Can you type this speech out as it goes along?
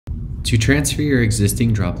To transfer your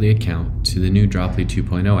existing Droplii account to the new Droplii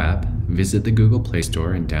 2.0 app, visit the Google Play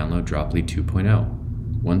Store and download Droplii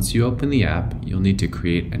 2.0. Once you open the app, you'll need to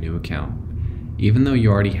create a new account. Even though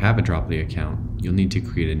you already have a Droplii account, you'll need to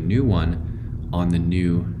create a new one on the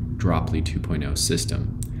new Droplii 2.0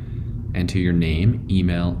 system. Enter your name,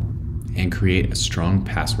 email, and create a strong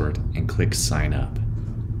password and click Sign Up.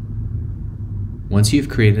 Once you've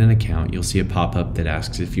created an account, you'll see a pop-up that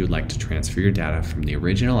asks if you would like to transfer your data from the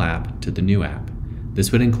original app to the new app.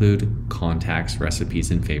 This would include contacts,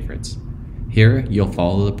 recipes, and favorites. Here, you'll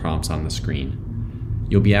follow the prompts on the screen.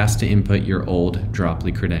 You'll be asked to input your old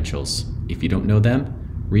Droplii credentials. If you don't know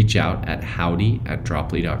them, reach out at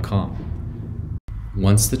howdy@droplii.com.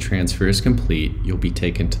 Once the transfer is complete, you'll be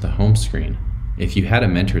taken to the home screen. If you had a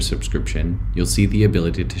mentor subscription, you'll see the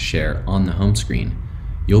ability to share on the home screen.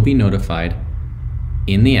 You'll be notified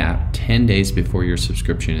in the app 10 days before your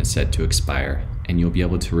subscription is set to expire, and you'll be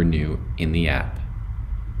able to renew in the app.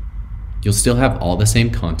 You'll still have all the same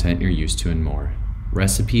content you're used to and more.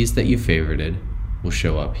 Recipes that you favorited will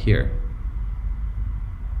show up here,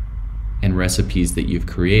 and recipes that you've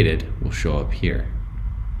created will show up here.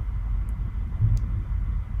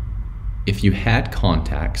 If you had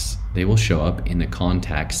contacts, they will show up in the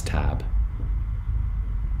Contacts tab,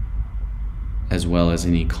 as well as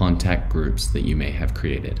any contact groups that you may have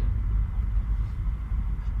created.